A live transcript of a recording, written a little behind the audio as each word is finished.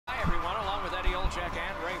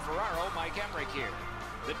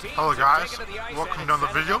Hello guys, welcome to the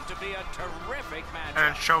video.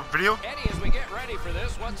 NHL video. Eddie, as we get ready for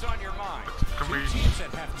this, what's on your mind? It's gonna be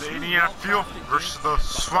the Indiana Fuel versus the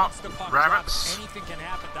Swamp Rabbits. Anything can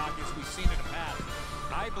happen, Doc, as we've seen in the past.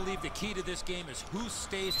 I believe the key to this game is who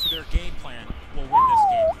stays to their game plan will win this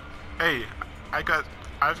game. Hey, I got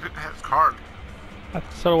his card.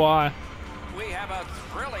 So do I. We have a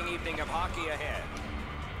thrilling evening of hockey ahead.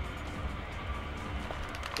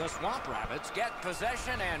 The Swamp Rabbits get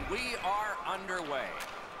possession, and we are underway.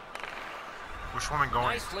 Which one am I going?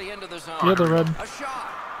 Nicely into the zone. Yeah, the red. A shot.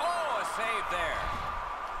 Oh, a save there.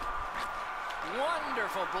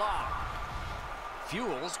 Wonderful block.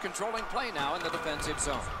 Fuels controlling play now in the defensive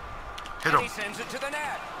zone. Hit And him. he sends it to the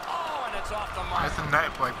net. Oh, and it's off the Why mark. is the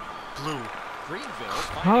net like blue? Greenville's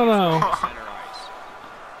I don't know. center ice.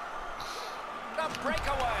 The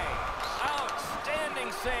breakaway.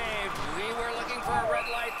 Outstanding save. We were looking for a red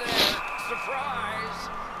light there. Surprise.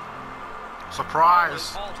 Surprise!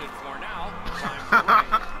 Halted for now. Time for away.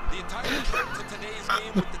 The entire trick to today's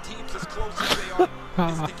game with the teams as close as they are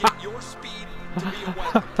is to get your speed to be a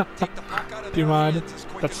weapon. Take the puck out of Do you their mind? hands as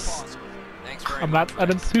quick as possible. Thanks very I'm much. not. I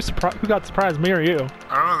didn't. Who got surprised? Me or you?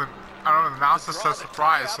 I don't know. I don't know. The announcer says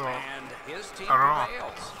surprise, so And his team I don't know.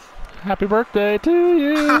 prevails. Happy birthday to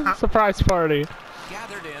you! Surprise party.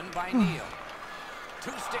 Gathered in by Neal.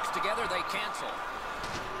 Two sticks together, they cancel.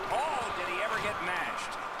 Oh, did he ever get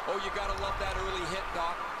mashed? Oh, you gotta love that early hit,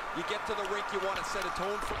 Doc. You get to the rink, you want to set a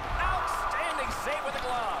tone for... Outstanding save with the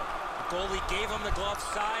glove. The goalie gave him the glove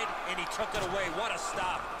side, and he took it away. What a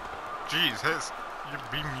stop. jeez, you're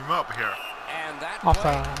beating him up here. And that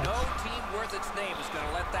Offside. play, no team worth its name is going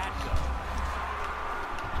to let that go.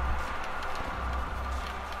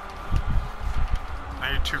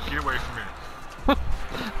 I need 2 get away from me.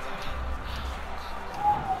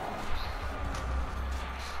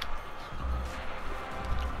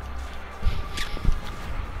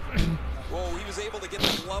 Whoa, he was able to get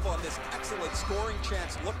the glove on this excellent scoring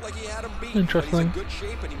chance. Looked like he had him beat. Interesting. But he's in good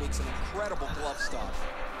shape, and he makes an incredible glove stop.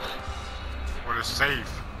 What a save.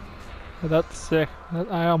 That's sick.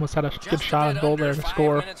 I almost had a good shot on goal there to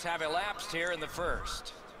score. 5 minutes have elapsed here in the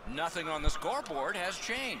first. Nothing on the scoreboard has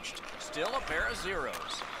changed. Still a pair of zeros.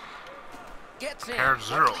 Gets in. Pair of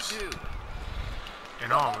zeros. What do we do? You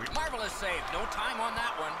know, Marvelous save. No time on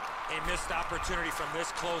that one. A missed opportunity from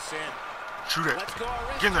this close in. shoot it. Let's go.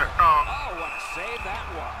 Get in there. Oh, what a save that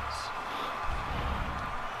was.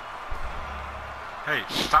 Hey,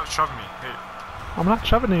 stop shoving me. Hey. I'm not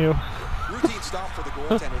shoving you. Routine stop for the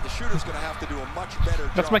goaltender. The shooter's going to have to do a much better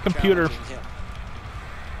job. That's my computer. challenging him.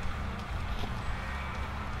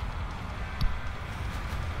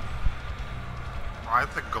 Why is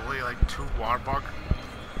the goalie like 2 water bug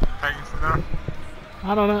things in there?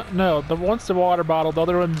 I don't know. No, the one's the water bottle. The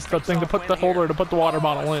other one's the thing to put the holder to put the water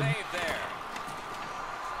bottle in. Save there.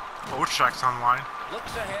 Oh, check's online.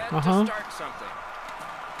 Looks ahead Uh-huh. to start something.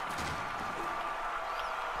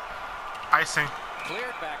 Icing.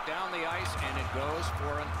 Cleared back down the ice, and it goes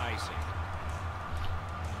for an icing.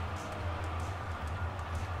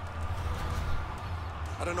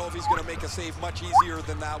 I don't know if he's going to make a save much easier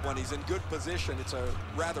than that one. He's in good position. It's a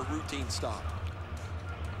rather routine stop.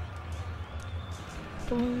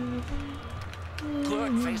 Good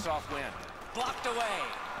face-off win. Blocked away.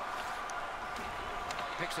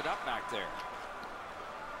 Picks it up back there.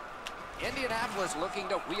 Indianapolis looking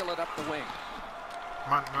to wheel it up the wing.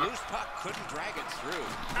 Come on, no. Loose puck couldn't drag it through.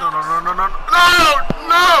 No, no, no, no, no, no,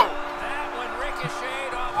 That one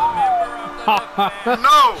ricocheted off a member of the defense.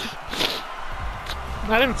 no!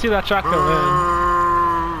 I didn't see that shot go Boo!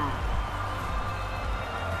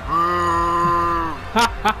 Boo!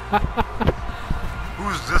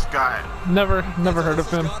 Who's this guy? in. Never heard of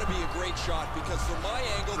him. This has got to be a great shot because from my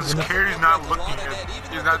angle, This it Carey's doesn't not look like a looking lot of at. net. Even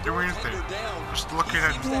He's with not the doing goaltender anything. down, Just looking he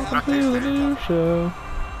at seems to have nothing. Voodoo show.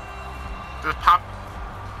 This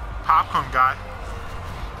popcorn guy.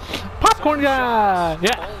 Popcorn guy.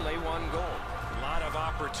 Yeah. Only one goal. A lot of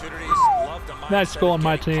opportunities. Love the Nice mindset goal of on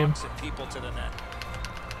my getting team. pucks and people to the net.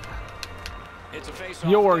 It's a face-off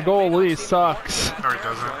Your win. goalie May not seem sucks. important No, he in that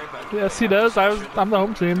doesn't. territory, but Yes, he does. I'm the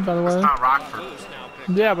home team, by the It's way. not Rockford. Loose now picked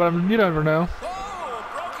Yeah, but you never know. Oh,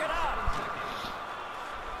 broke it up.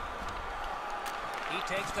 He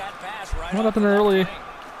takes that pass right What off happened the left early? wing.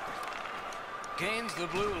 Gains the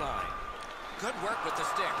blue line. Good work with the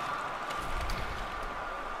stick.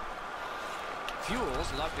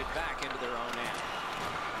 Fuels lugged it back into their own end.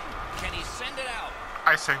 Can he send it out?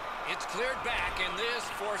 Icing. It's cleared back, and this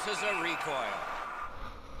forces a recoil.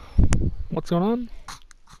 What's going on?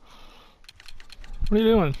 What are you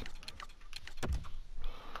doing?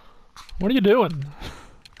 What are you doing?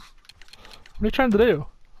 are you trying to do?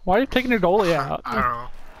 Why are you taking your goalie out? I don't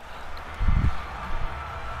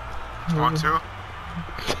know. Want to?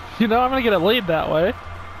 You know, I'm gonna get a lead that way.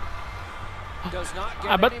 Does not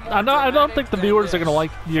I get bet any more I don't think the dramatic viewers are than gonna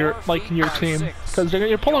like this. your 4 feet your by team 6. because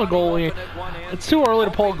you're pulling a goalie. Johnny open at one end, It's too early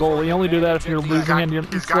to pull a hoping for goalie. You only do that if you're advantage losing at and the you're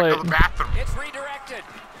He's got to go late. to the bathroom. It's redirected.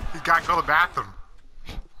 He's got to go to the bathroom.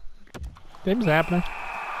 Game's happening.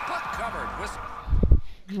 Puck covered.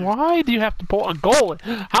 Why do you have to pull a goalie?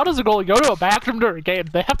 How does a goalie go to a bathroom during a game?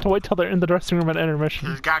 They have to wait till they're in the dressing room at intermission.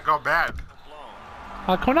 He's got to go bad.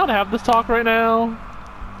 Can we not have this talk right now?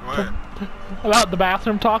 What? About the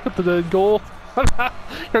bathroom talk with the goal?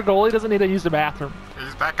 Your goalie doesn't need to use the bathroom.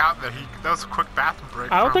 He's back out there. That was a quick bathroom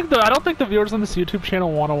break. I don't think the viewers on this YouTube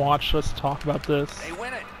channel want to watch us talk about this. They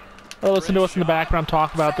win it. Or listen to us in the background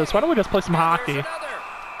talk about this. Why don't we just play some hockey?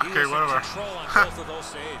 Okay, whatever. Control on both of those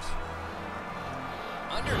saves.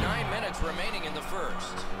 Under 9 minutes remaining in the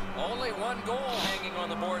first. Only one goal hanging on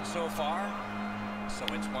the board so far. So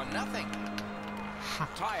it's 1-0.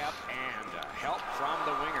 Tie-up and help from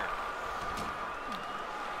the winger.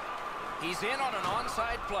 He's in on an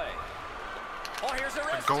onside play. Oh, here's a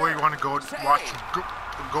wrist. The goalie want to go watch. The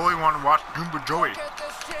goalie want to watch Goomba Joey. Look at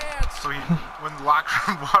this chance. So he went in the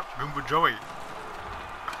locker room and watched Goomba Joey.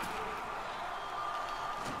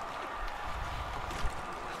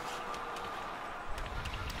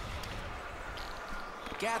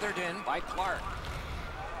 Gathered in by Clark.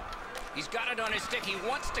 He's got it on his stick. He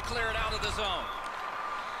wants to clear it out of the zone.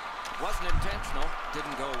 Wasn't intentional.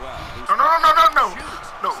 Didn't go well.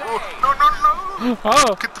 No.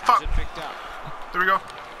 Oh! Get the fuck. It picked up. There we go.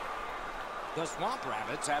 The Swamp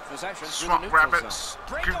Rabbits have possession. Swamp Rabbits.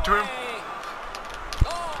 Give it to him.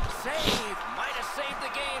 Oh, save. Might have saved the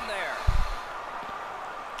game there.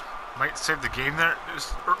 Might save the game there.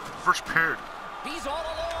 It's first period. He's all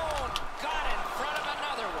alone. Got in front of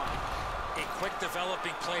another one. A quick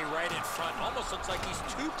developing play right in front. Almost looks like he's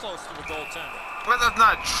too close to the goaltender. Well, that's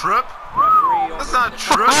not a trip. Referee That's over not the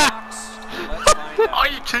true. box. Let's find out. Are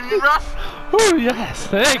you kidding me, ref? Oh yes,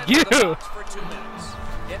 thank Into the you. box for 2 minutes.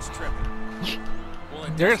 It's tripping. Well,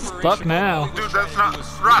 in You're desperation, stuck now. all he was Dude, trying that's to not do was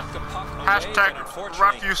sweep rough. the puck away, Hashtag and unfortunately,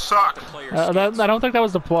 rough, you suck. the player's I skates. don't think that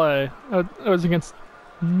was the play. It was against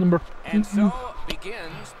number. And so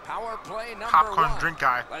begins power play number Popcorn 1. drink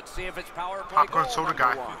guy. Let's see if it's power play Popcorn goal soda number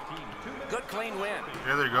guy. 1. Good clean win.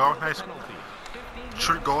 Yeah, there you go. Nice.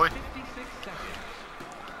 Shoot it, goalie.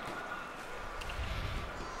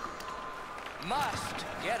 Must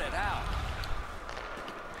get it out.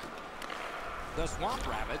 The Swamp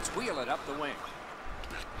Rabbits wheel it up the wing.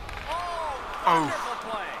 Oh, wonderful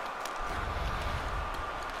play.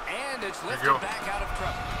 And it's you lifted go. back out of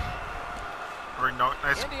trouble. Very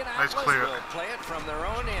nice Indianapolis clear. will play it from their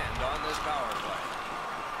own end on this power play.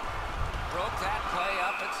 Broke that play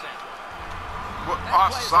up at center. What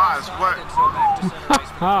That play's offsides? offside, What? and so back to center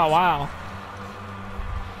ice. Oh wow.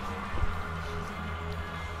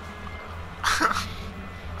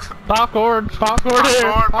 Popcorn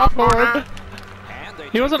here. Popcorn. And they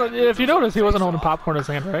He wasn't. take that If you notice, he wasn't face holding off. popcorn in his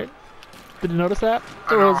hand, right? Did you notice that? I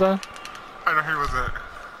There was know. a. I know he was it.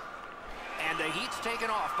 And the heat's taken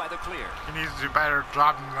off by the clear. He needs to do a better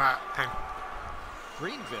job than that thing.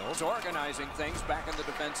 Greenville's organizing things back in the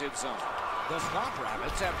defensive zone. The Swamp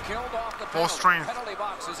Rabbits have killed off the Full penalty. strength. Penalty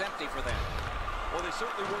box is empty for them. Well, they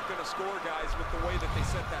certainly weren't going to score, guys, with the way that they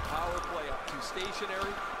set that power play up. Too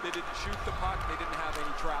stationary. They didn't shoot the puck. They didn't have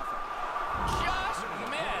any traffic. Just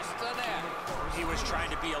missed the net. He was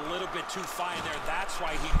trying to be a little bit too fine there. That's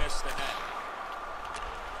why he missed the net.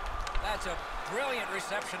 That's a brilliant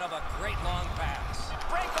reception of a great long pass.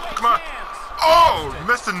 Breakaway Come on. chance. Oh,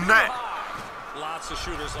 missed the net. Lots of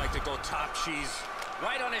shooters like to go top cheese.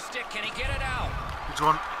 Right on his stick. Can he get it out? He's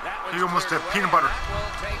going. That one's He almost did cleared away, peanut butter. and that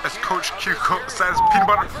will take As care Coach of Q the series. says, peanut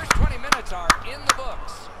butter. The first 20 minutes are in the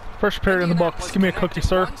books. First period in the books. Give me a cookie,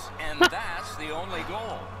 sir. Once, and that's the only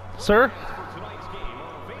goal. Sir?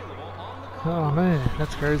 Oh man,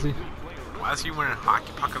 that's crazy. Why is he wearing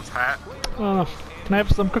Hockey Puckham's hat? Can I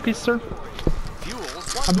have some cookies, sir?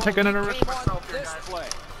 Fuels I'm taking an risk came on this play.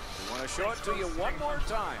 We want to show it to you one more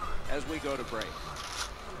time as we go to break.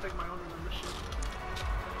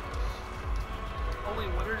 Only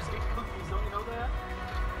winners get cookies, don't you know that?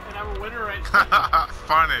 And I'm a winner right now.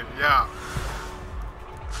 Funny, yeah.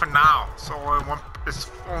 For now, so it's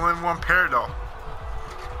only one period though.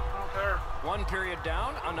 One period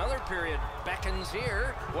down, another period beckons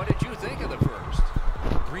here. What did you think of the first?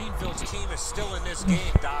 Greenville's team is still in this game,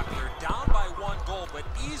 Doc. They're down by 1 goal, but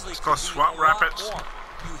easily Let's go could be Swamp a lot Rapids. more.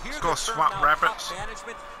 You hear Let's go the term Swamp now, Rapids. puck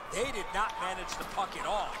management. They did not manage the puck at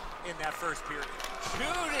all in that first period.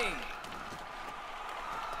 Shooting.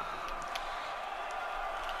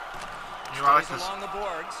 You know, I like Stays this. along the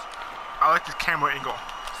boards. I like this camera angle.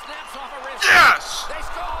 Snaps off a wrist. Yes! They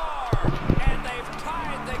score! And they've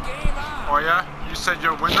tied the game up. Oh yeah? You said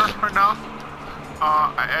you're a winner right now?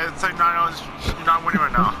 It's like you're not winning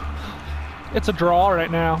right now. It's a draw right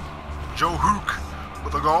now. Joe Hook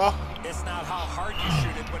with a goal. It's not how hard you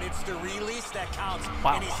shoot it, but it's the release that counts,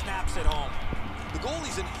 Wow. and he snaps it home. The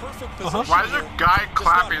goalie's in perfect position. Why is there a guy Just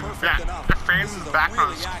clapping? not perfect Yeah, enough. the fans This in is the a background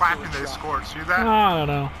really is clapping accurate they shot. scored. See that? I don't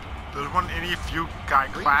know. There's one any few guy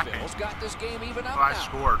clapping. Greenville's got this game even up Well, I now.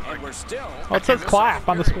 scored. And we're still. Oh, it says in the clap second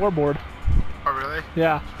on the period. scoreboard. Oh really?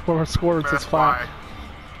 Yeah, whoever scored says That's clap. why.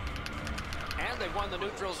 And they won the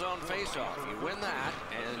neutral zone faceoff. You win that,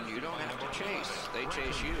 and you don't have to chase. They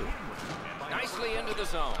chase you. Nicely into the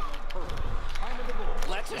zone.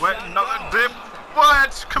 Let's What? Another dip?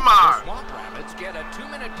 What? Come on! Swamp Rabbits get a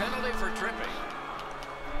 2-minute penalty for tripping.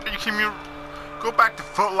 Can you go back to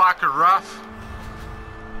Foot Locker rough?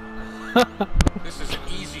 This is an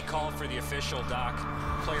easy call for the official, Doc.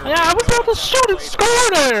 Player Yeah, I was about to shoot and score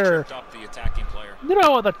there. tripped up the attacking player. You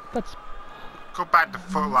know what? That's Go back to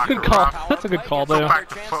Foot Locker good call. rough. That's a good call, Go though. back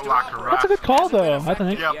to Foot Locker rough. That's a good call, though. I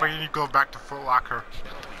think. Yeah, but you need to go back to Foot Locker.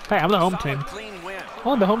 Hey, I'm the home team. Solid, clean win.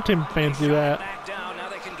 All the home team fans do that. Back down. Now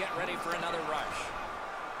they can get ready for another rush.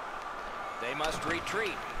 They must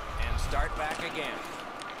retreat and start back again.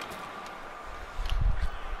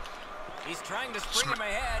 He's trying to spring him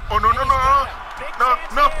ahead. Oh, no, and no, he's no, got no. him. Big No,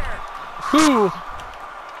 chance no. here. Whew.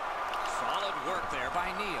 Solid work there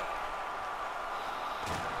by Neal.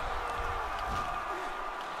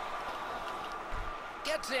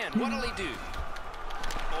 Gets in. What'll he do?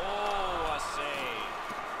 Oh, a save.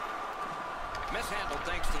 Mishandled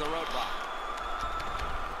thanks to the roadblock.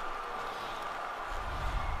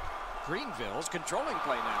 Greenville's controlling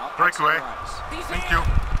play now. Breakaway. He's Thank in. you.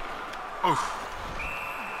 Oof.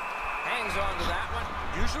 Hangs on to that one.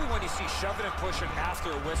 Usually when you see shoving and pushing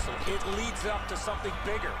after a whistle, it leads up to something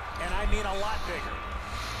bigger, and I mean a lot bigger.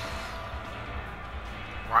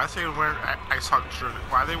 Why are they wearing ice hockey jerseys?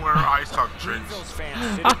 Why are they wearing ice hockey jerseys? Greenville's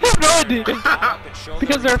fans I have no idea.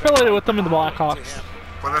 Because they're affiliated with them in the Blackhawks.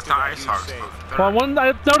 Well, that's not ice hockey. Well,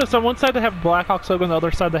 I noticed on one side they have Blackhawks logo, on the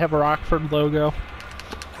other side they have a Rockford logo.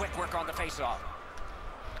 Quick work on the faceoff.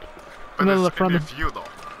 But No, it's the front in of- view though.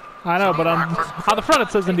 I know, but on the front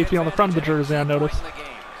it says NDP. On the front of the jersey, I noticed.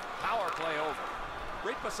 Power play over.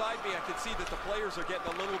 Right beside me, I can see that the players are getting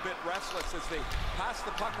a little bit restless as they pass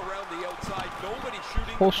the puck around the outside. Nobody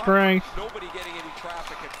shooting Full the puck, strength. Nobody getting any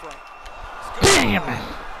traffic in front. Damn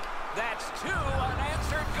it! That's 2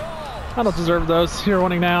 unanswered goals. I don't deserve those. You're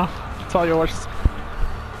winning now. It's all yours.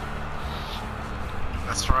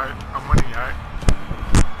 That's right. I'm winning, right?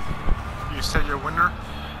 You said you're a winner?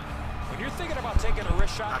 When you're thinking about taking a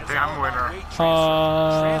wrist shot, I it's think I'm all a winner. about weight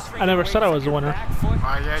transfer. I never said I was a Transferring winner. weight from your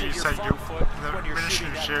back foot Yeah, to you your said front you- foot the when you're minute shooting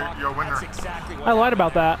you that share, puck. you're a winner. That's exactly what I lied happened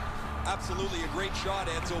about there. that. Absolutely a great shot,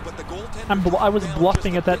 Enzo, but the goaltender I was dropped down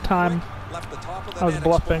bluffing just at that a bit time. quick, left the top of the I was net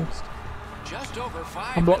bluffing. exposed. Just over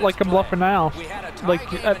 5 I'm minutes bluffing play. now. We had a tie Like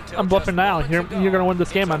game I'm until bluffing just now. moments ago. You're gonna win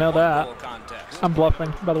this game. It's I a know that. one-goal contest. I'm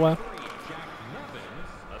bluffing, by the way.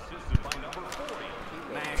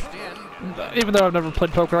 Mashed in. Even though I've never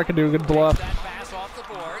played poker, I can do a good bluff. That pass off the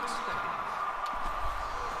boards.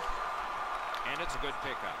 And it's a good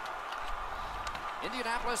pickup.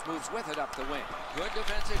 Indianapolis moves with it up the wing. Good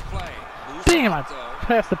defensive play. Moves Damn out, it! though.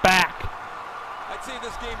 Pass it back. I'd say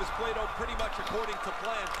this game has played out pretty much according to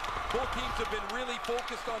plan. Both teams have been really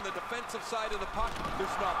focused on the defensive side of the puck.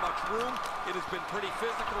 There's not much room. It has been pretty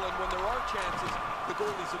physical, and when there are chances, the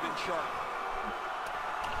goalies have been sharp.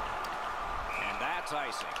 And that's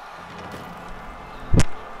icing.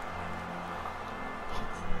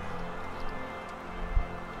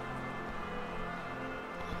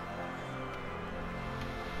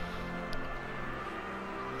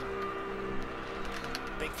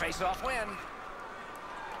 Big face-off win.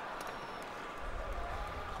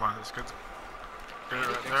 Come on, that's good. Get it He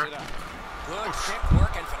right picks there. it up. Good stick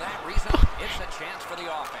work, and for that reason, it's a chance for the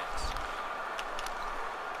offense.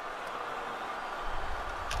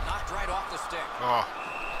 Knocked right off the stick. Oh,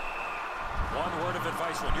 One word of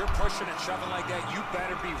advice, when you're pushing and shoving like that, you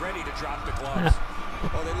better be ready to drop the gloves.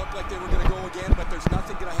 Oh, they looked like they were going to go again, but there's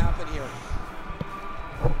nothing going to happen here.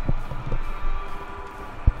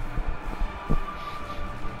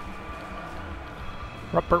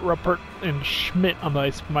 Ruppert, and Schmidt on the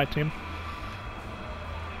ice for my team.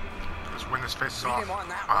 let's win this face Beat off. him on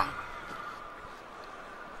that Ah.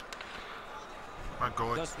 My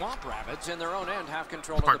goalie. The Swamp Rabbits in their own end have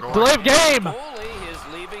control My of the goal. puck. Delay of game! Goalie is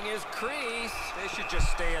leaving his crease. They should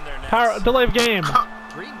just stay in their nets. Power delay of game.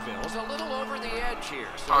 Greenville's a little over the edge here.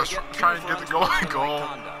 So I was they get trying to two get the for goal. unsportsmanlike Goal.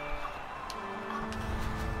 conduct.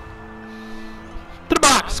 To the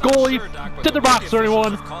box, goalie. To the box,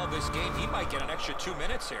 31. Call this game. He might get an extra 2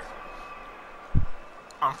 minutes here.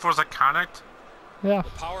 Unforced contact. Yeah.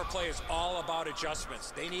 Power play is all about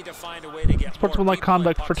adjustments. They need to find a way to get Sportsmanlike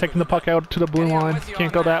conduct for taking the puck out to the blue line.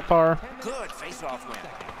 Can't go that far. Good face-off win.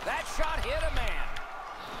 That shot hit a man.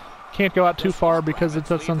 Can't go out too far because it's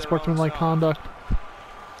unsportsmanlike conduct.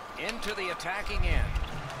 Into the attacking end.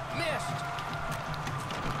 Missed.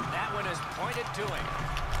 That one is pointed to him.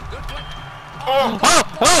 Good one.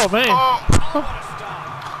 Oh, man. Oh, Oh, what a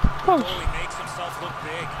stop. Oh, Goalie makes himself look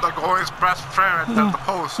big. the goalie's best friend at the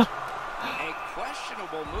post. A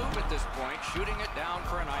questionable move at this point, shooting it down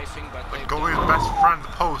for an icing, but The they've goalie's done best friend at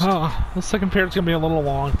the post. oh, the second period's gonna be a little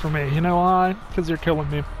long for me. You know why? Because you're killing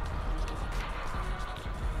me.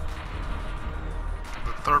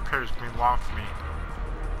 The third period is going to be long for me.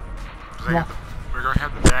 'Cause we're going to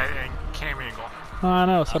have the bad and cam angle. I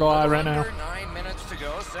know, so do I right now. Under 9 minutes to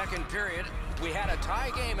go, second period. We had a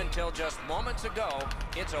tie game until just moments ago.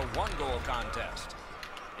 It's a one-goal contest.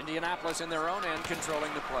 Indianapolis in their own end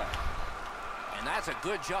controlling the play. And that's a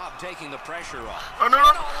good job taking the pressure off. Oh, no.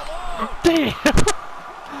 And all alone.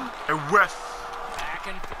 Damn! A whiff. Back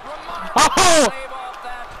and remarkable Oh! save off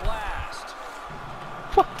that blast.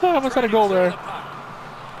 I almost had a goal there.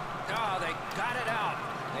 Oh, they got it out.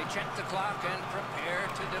 They checked the clock and prepared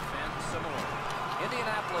to defend some more.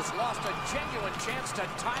 Indianapolis lost a genuine chance to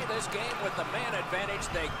tie this game with the man advantage.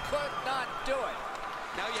 They could not do it.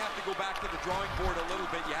 Now you have to go back to the drawing board a little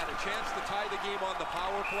bit. You had a chance to tie the game on the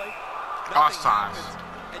power play. Nothing Offsides. happens,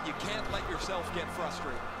 and you can't let yourself get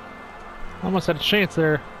frustrated. Almost had a chance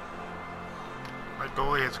there. My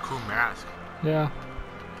goalie has a cool mask. Yeah.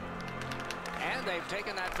 And they've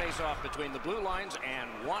taken that face off between the blue lines and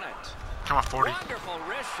won it. Come on, 40. Wonderful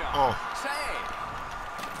wrist shot. Oh. Save.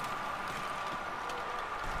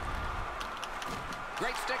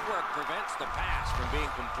 Great stick work prevents the pass from being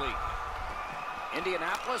complete.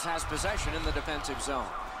 Indianapolis has possession in the defensive zone.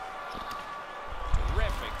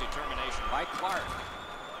 Terrific determination by Clark.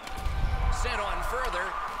 Sent on further,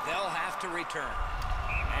 they'll have to return.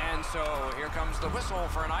 And so here comes the whistle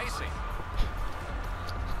for an icing.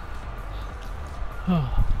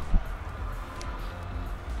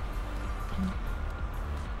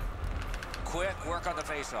 Quick work on the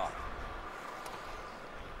faceoff.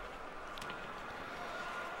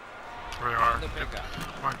 We are. The pickup.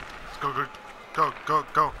 Come on.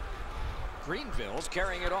 Let's go. Greenville's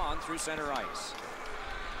carrying it on through center ice.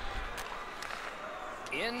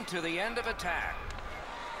 Into the end of attack.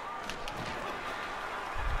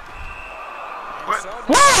 What? So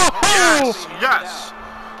Whoa! Yes.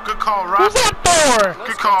 Good call, Who's Ralph. that for?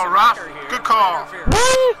 Good call, Ralph. Good call.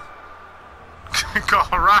 What? Good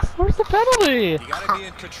call, Ralph. Where's the penalty? You got to be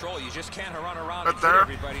in control. You just can't run around Right and there.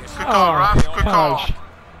 hit everybody. Good call, Oh, Ralph. Good call. gosh.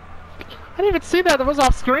 I didn't even see that. That was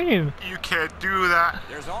off screen. You can't do that.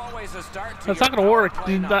 There's always a start to That's your not gonna work. power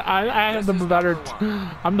play Dude, night. I have This the is better. number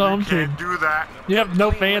one. I'm the home You team. can't do that. You have no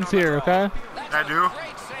fans here, okay? That's I a do.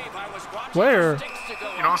 great save. I was watching Where? the sticks to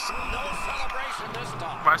go You know, up. No celebration this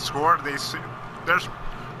time. If I score, they see.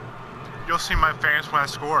 You'll see my fans when I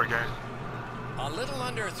score again. A little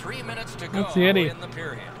under 3 minutes to go That's the Eddie. in the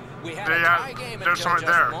period. We had They a are- tie game there's until someone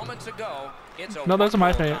just there. moments ago. It's a No, those are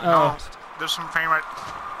my one-goal fans. No, contest. there's some fan right.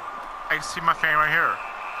 I can see my fan right here.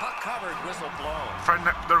 Puck covered, whistle blown.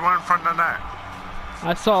 They're one in front of the net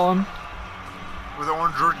I saw him. with the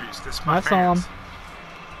orange jerseys. This is my I saw fans. him.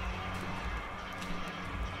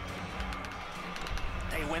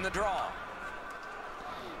 They win the draw.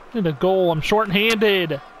 Need a goal. I'm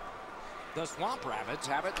short-handed. The Swamp Rabbits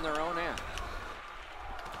have it in their own end.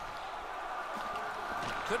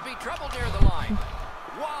 Could be trouble near the line.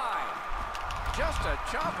 Wide. Just a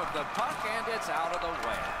chop of the puck and it's out of the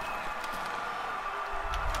way.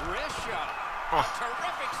 Wrist shot. Oh.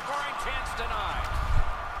 Terrific scoring chance denied.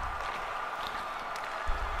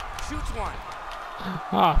 Shoots one.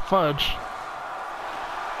 Ah, fudge.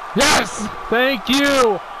 Yes! Thank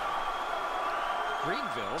you!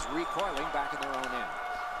 Greenville's recoiling back in their own end.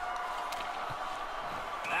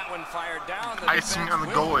 That one fired down. The Icing defense on the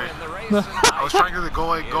will goalie. win the race, and I was trying to get the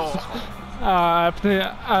goalie a goal.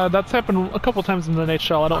 That's happened a couple times in the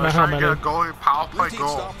NHL. I don't I know was how trying to many. get a goalie power play Routine goal.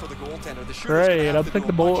 stop for the goaltender. The shooter's Great, gonna have I to think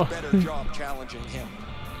do the a ball- much better job challenging him.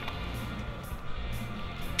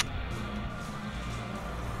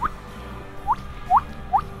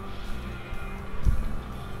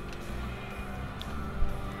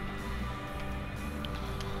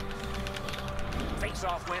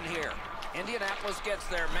 Face-off win here. Indianapolis gets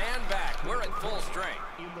their man back. We're at full strength.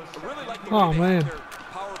 I really like the Oh, way they man. have their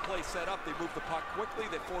power play set up. They move the puck quickly.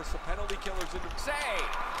 They force the penalty killers into. Save.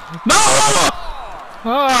 No! Oh!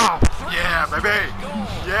 Ah! Yeah, baby.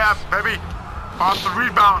 Yeah, baby. Off the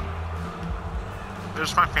rebound.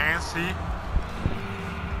 There's my fancy.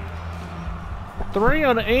 3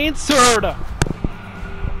 unanswered.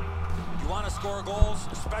 You want to score goals,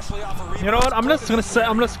 especially off a rebound. You know what? I'm just gonna say.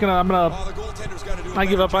 I'm gonna. I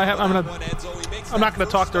give up. I'm not gonna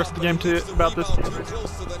talk the rest of the game about this.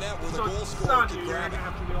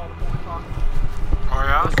 Oh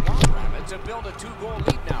yeah. The Swamp Rabbits have built a 2-goal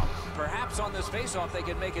lead now. Perhaps on this faceoff they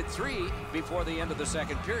can make it 3 before the end of the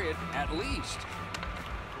second period, at least.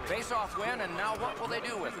 Faceoff win, and now what will they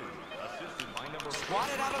do with it?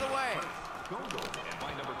 Swatted out of the way. The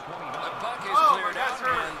puck is cleared out,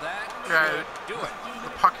 and that should do it. The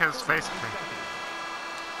puck has faced me.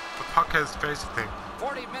 The puck has faced me.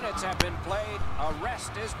 40 minutes have been played. A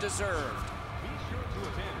rest is deserved.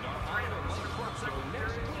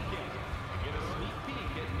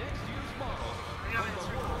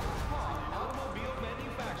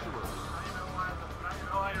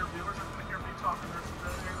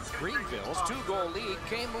 Greenville's 2-goal lead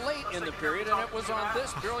came late in the period, and it was on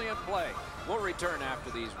this brilliant play. We'll return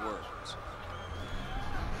after these words.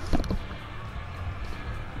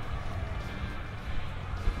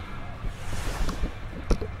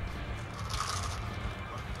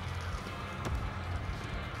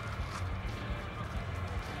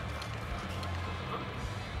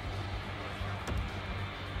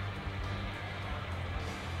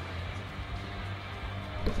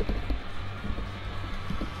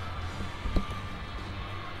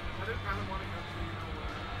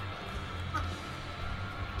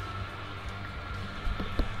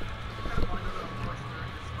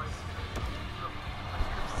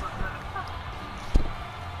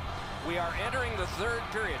 We are entering the third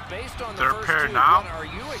period. Based on the Third first period two, now. what are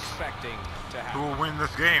you expecting to Who happen? will win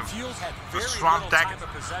this game? Fuels had The very Swamp little Deck, time of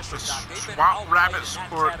possession, the Doc. They've been Swamp outplayed Rabbits, in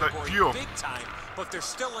that or the category Fuel. big time, but they're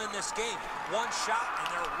still in this game. One shot and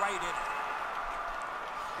they're right in it.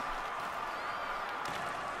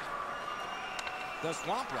 The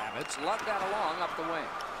Swamp Rabbits lug that along up the wing.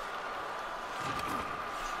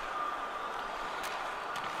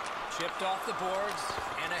 Chipped off the boards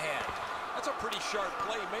and ahead. That's a pretty sharp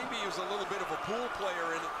play. Maybe he was a little bit of a pool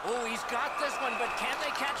player in it. Oh, he's got this one, but can they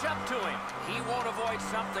catch up to him? He won't avoid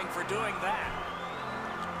something for doing that.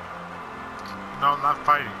 No, not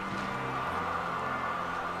fighting.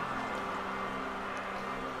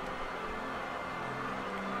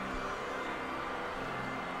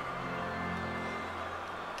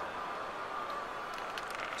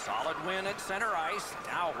 Solid win at center ice.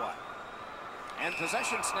 Now what? And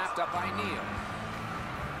possession snapped up by Neal.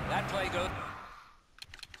 That play goes.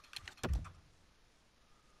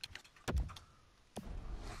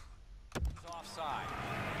 Offside.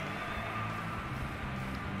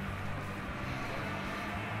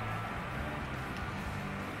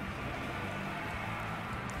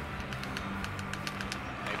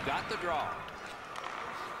 They've got the draw.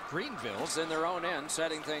 Greenville's in their own end,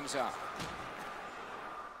 setting things up.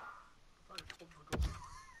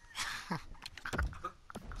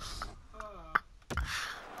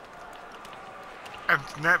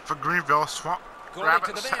 Empty net for Greenville. Swamp Goalie to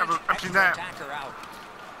Rabbits the have bench. an empty Extra net. attacker out.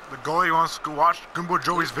 The goalie wants to watch Gumbo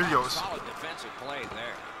Joey's videos. Solid defensive play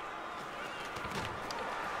there.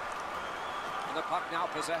 And the puck now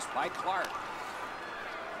possessed by Clark.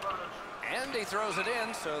 And he throws it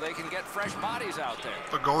in so they can get fresh bodies out there.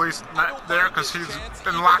 The goalie's not there because he's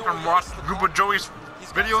in the locker room watching Gumbo Joey's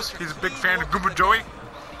videos. He's a big fan of Gumbo Joey.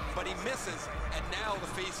 But he misses, and now the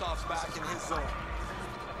face-off's back in his zone.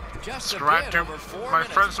 Just a Subscribe bit to over 4 my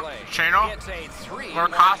minutes friend's played. channel, It's a 3-1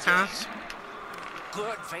 Mark Hoskins.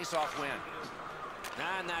 Good face-off win.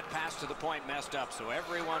 And that pass to the point messed up, so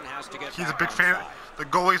everyone has to get He's a back big on fan. side. The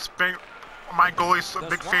goalie's big. My goalie's a The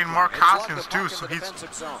big Swamp fan, Mark Rabbits lug Hoskins the too. puck So in the he's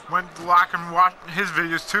defensive zone. went to the locker room watching his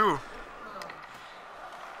videos too.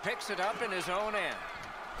 Picks it up in his own end.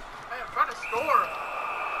 Hey, I'm trying to score.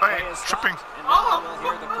 Hey, Play is tripping. stopped, and now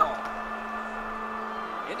we'll hear the call.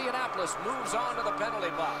 Indianapolis moves on to the penalty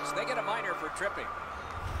box. They get a minor for tripping.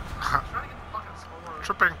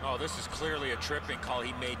 Tripping. Oh, this is clearly a tripping call.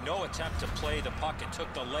 He made no attempt to play the puck and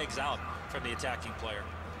took the legs out from the attacking player.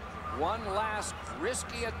 One last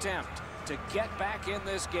risky attempt to get back in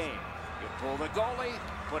this game. You pull the goalie,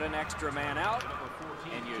 put an extra man out,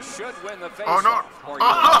 and you should win the faceoff. Oh no! Or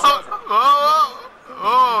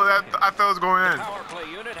That I thought it was going the in. power play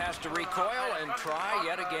unit has to recoil and try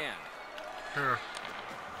yet again. Here.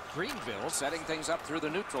 Greenville setting things up through the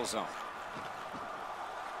neutral zone.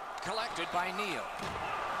 Collected by Neal.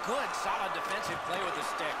 Good, solid defensive play with the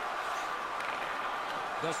stick.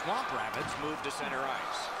 The Swamp Rabbits move to center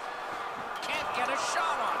ice. Can't get a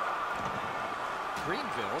shot on.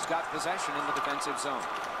 Greenville's got possession in the defensive zone.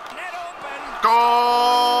 Net open.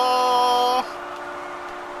 Goal!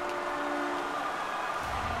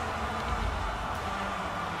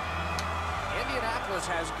 Indianapolis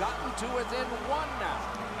has gotten to within one now,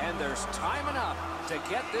 and there's time enough to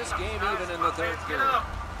get this game even in the third period.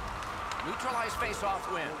 Neutralized face-off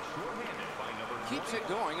win. Keeps it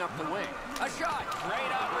going up the wing. A shot.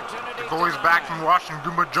 Great opportunity. The goalie's back from Washington,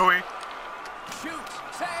 Goomba Joey. Shoots.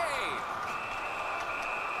 Save.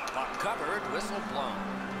 Puck covered. Whistle blown.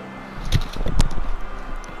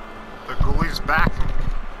 The goalie's back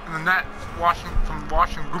in the net from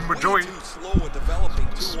Washington, Goomba Joey. Too slow at developing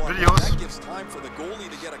 2-1. Videos. That gives time for the goalie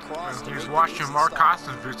to get across. And he's watching Mark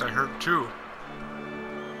Costin's videos, I heard too.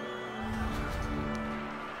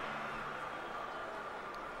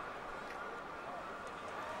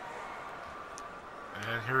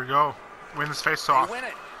 And here we go. Win this face-off. Win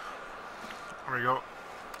it. Here we go.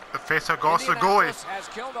 The face-off goes to the goalie. Has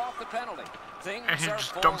killed off the penalty. Things And he are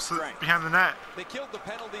just full dumps it strength. behind the net. They killed the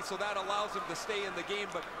penalty, so that allows him to stay in the game.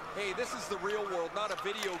 But hey, this is the real world, not a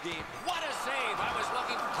video game. What a save! I was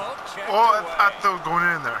looking for poke check. Oh, I thought it was going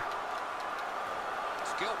in there.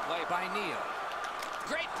 Skill play by Neal.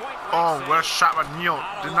 Great point. Oh, what a shot by Neal.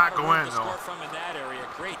 Did not go in to though. score from in that area.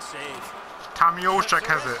 Great save. Tommy Oshek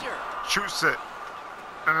has it. Shoots it.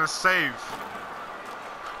 And a save.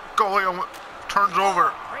 Goalie turns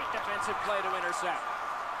over. Great defensive play to intercept.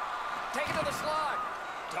 Take it to the slot.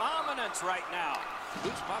 Dominance right now.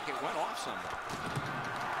 Loose puck, it went off somewhere.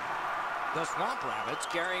 The Swamp Rabbits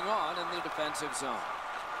carrying on in the defensive zone.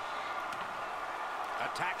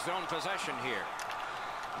 Attack zone possession here.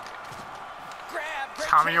 Grab. Great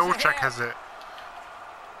Tommy chase Oshek ahead. has it.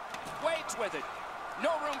 Waits with it.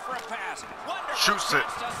 No room for a pass. Wonderful Shoots it.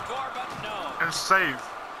 chance to score, but no. And save.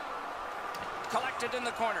 Collected in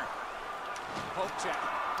the corner. Poke check.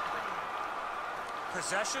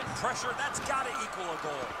 Possession, pressure, that's got to equal a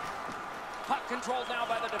goal. Puck controlled now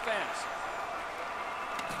by the defense.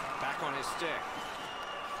 Back on his stick.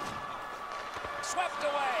 Swept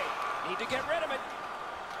away. Need to get rid of it.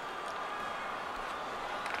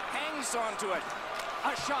 Hangs onto it.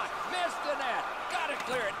 A shot. Missed the net. Got to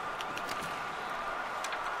clear it.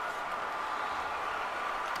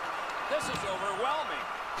 This is overwhelming.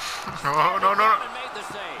 No. And made the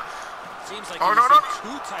save. Seems like Oh, he was no.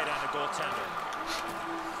 too tight on the goaltender.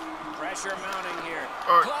 Pressure mounting here.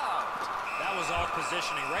 Oh. Gloved. That was all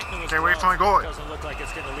positioning right into his Okay, wait for my glove. goalie. Doesn't look like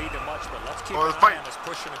it's going to lead to much, but let's keep Oh, an fight. eye on this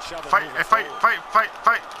pushing and shoving. Fight. moving Fight.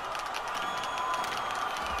 forward.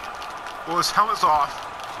 Well, his helmet's off.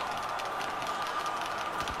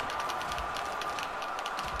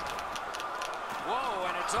 Whoa,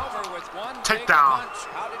 and it's over with one big Takedown. punch.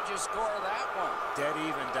 How did you score that one? Dead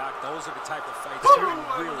even, Doc. Those are the type of fights that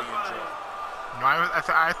we really enjoy. No,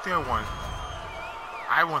 I think I won.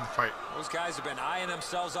 I won the fight. Those guys have been eyeing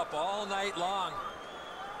themselves up all night long.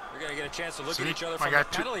 We're going to get a chance to look See, at each other my from guy the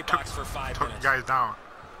penalty box for 5 took minutes. the guys down.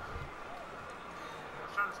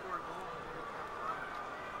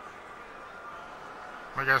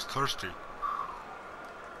 My guy's thirsty.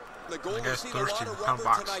 The goal I guess has seen a lot thirsty of in the rubber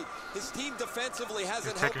box. tonight. His team defensively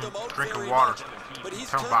hasn't He's helped taking him out drink of very water. much, but he's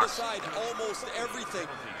Town turned box. aside almost everything,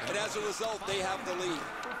 and as a result, they have the lead.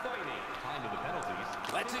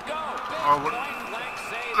 Lets it go. Big Oh, what- point blank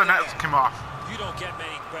save The net there. came off. You don't get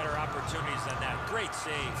many better opportunities than that. Great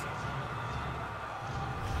save.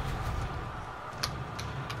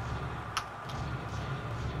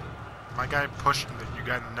 My guy pushed you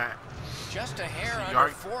got in the net. Just a hair Your-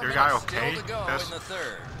 under 4 your minutes guy okay? still to go That's- in the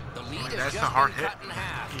third. The lead mean, has that's a just hard been hit. cut in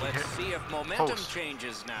half. He Let's hit see if momentum post.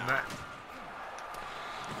 changes now. Net.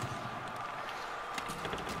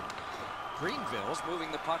 Greenville's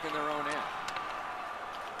moving the puck in their own end.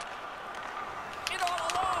 In all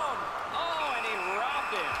alone. Oh, and he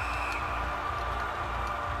robbed it.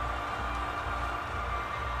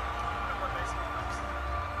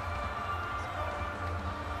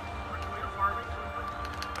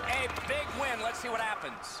 A big win. Let's see what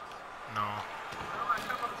happens. No.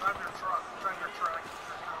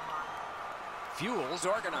 Fuels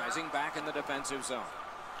organizing back in the defensive zone.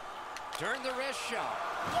 Turn the wrist shot.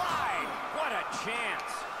 Wide. What a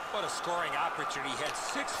chance. What a scoring opportunity. He had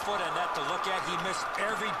 6 foot in net to look at. He missed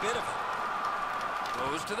every bit of it.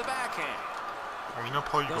 Goes to the backhand. Are you gonna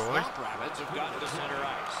pull your The goalie? Swamp Rabbits have gotten to center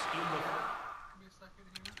ice.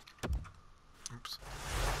 Oops.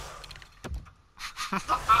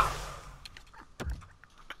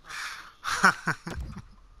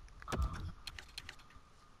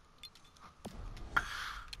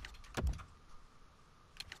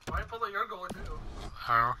 Why pull out your goalie too?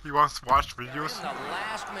 I don't know. He wants to watch In videos. the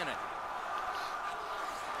last minute.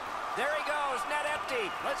 There he goes, net empty.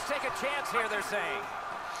 Let's take a chance here, they're saying.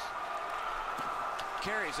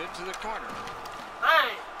 Carries it to the corner.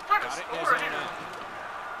 Hey, Got it in his own end.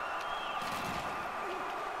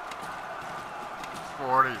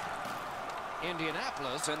 40.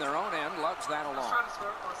 Indianapolis in their own end lugs that along.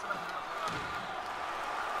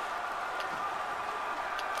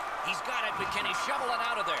 He's got it, but can he shovel it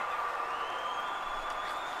out of there?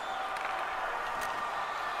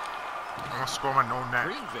 I'm gonna score my own net.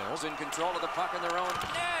 Greenville's in control of the puck in their own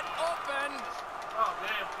net. Open. Oh,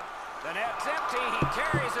 damn. The net's empty. He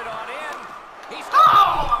carries it on in. He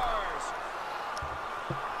scores.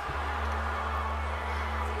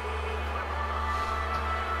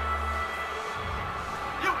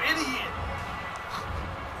 You idiot.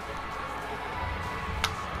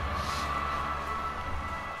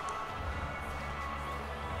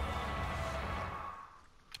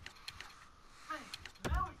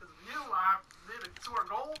 Score a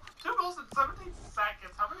goal. 2 goals in 17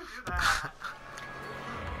 seconds. How do you do that?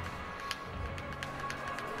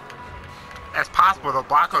 It's possible the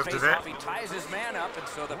Broncos did it. He ties his man up, and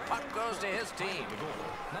so the puck goes to his team.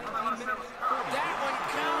 That one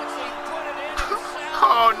counts. He put it in himself.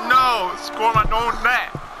 Oh no! Score my own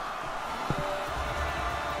net.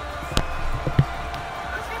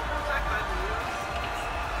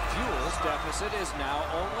 Fuel's deficit is now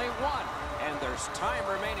only 1, and there's time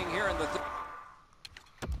remaining here in the third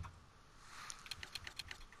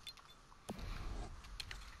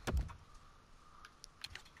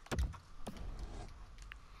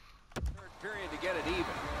period to get it even.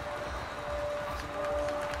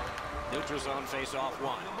 Neutral zone face-off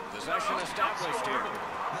 1. Possession established here.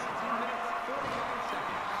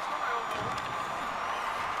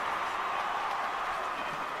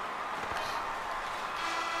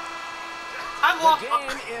 The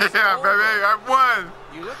game is Yeah, over. baby, I won.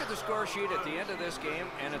 You look at the score sheet at the end of this game,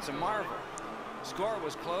 and it's a marvel. Score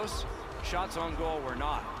was close. Shots on goal were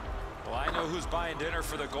not. Well, I know who's buying dinner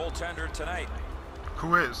for the goaltender tonight.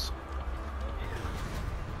 Who is?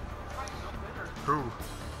 Who?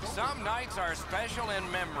 Some nights are special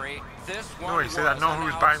in memory. This one No, he said I know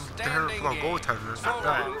who's buying dinner for a game. goaltender. So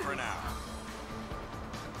Right. long for now.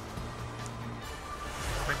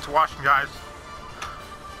 Thanks for watching, guys.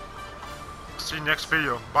 See you next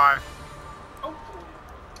video. Bye.